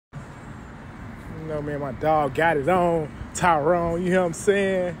know, man, my dog got it on. Tyrone, you hear what I'm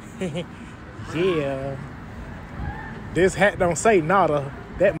saying? Yeah. This hat don't say nada.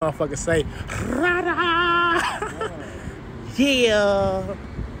 That motherfucker say rada. Yeah.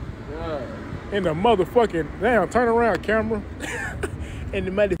 In the motherfucking, damn, turn around, camera. In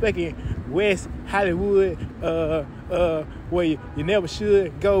the motherfucking West Hollywood, where you never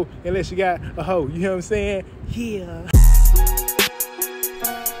should go unless you got a hoe. You hear what I'm saying? Yeah.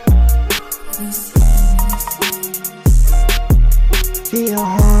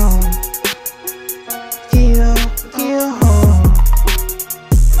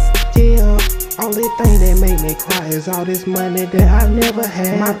 Yeah, only thing that make me cry is all this money that I never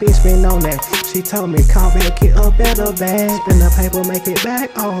had. My bitch been on that. She told me call back, get a better bag. Spin the paper, make it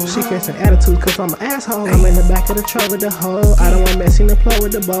back. Oh, she gets an attitude cause I'm an asshole. I'm in the back of the truck with the hoe. I don't want messing the play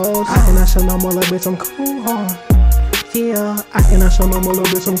with the balls. I cannot show no more, little bitch, I'm cool hard. Yeah, I cannot show no more, little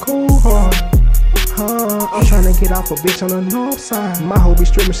bitch, I'm cool hard. I'm tryna get off a bitch on the north side. My hoe be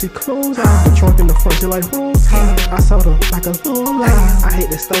stripping, she clothes out. The trunk in the front, she like roll tide. I sold her like a little lie. I hit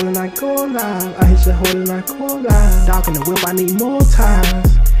the stove and I go live. I hit your hoe and I go live. Dog in the whip, I need more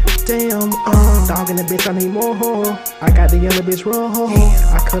ties. Damn, dog in the bitch, I need more hoe. I got the yellow bitch roll.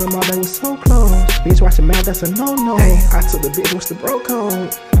 I cut them all, they was so close. Bitch, watch your mouth, that's a no-no. I took the bitch, what's the bro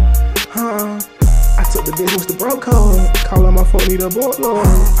code? I took the bitch, what's the bro code? Call on my phone, need a boatload.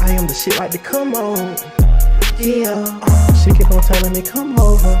 I am the shit like the come on. Yeah, she keep on telling me come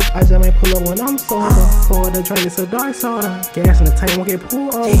over. I just may pull up when I'm sober. For the drink, it's a dark soda. Gas in the tank won't get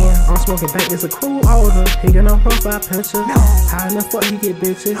pulled over. I'm smoking bank, it's a cool odor. He got no profile picture. How in the fuck he get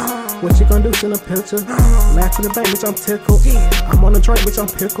bitches? What you gonna do, send a picture? Laugh to the bank, bitch, I'm tickled. I'm on the drink, bitch, I'm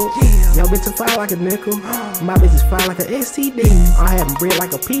pickled. Yo, bitch, is fire like a nickel. My bitch is fire like a STD. I have bread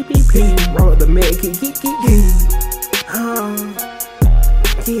like a PPP. Roll up the med, geek.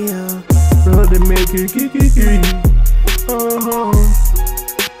 Yeah. Roll the med, geek.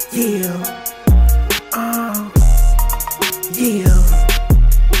 Yeah. Yeah.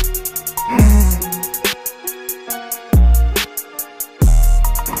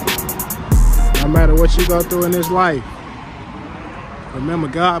 No matter what you go through in this life, remember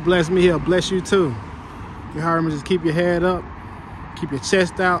God bless me, he'll bless you too. You heard me? Just keep your head up, keep your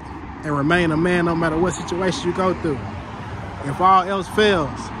chest out, and remain a man no matter what situation you go through. If all else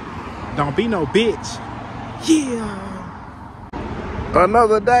fails, don't be no bitch. Yeah.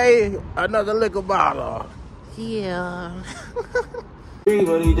 Another day, another liquor bottle. Yeah. Free,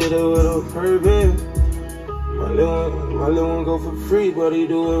 but he did it with a purpose. My little one go for free, but he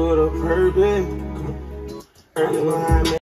do it with a purpose.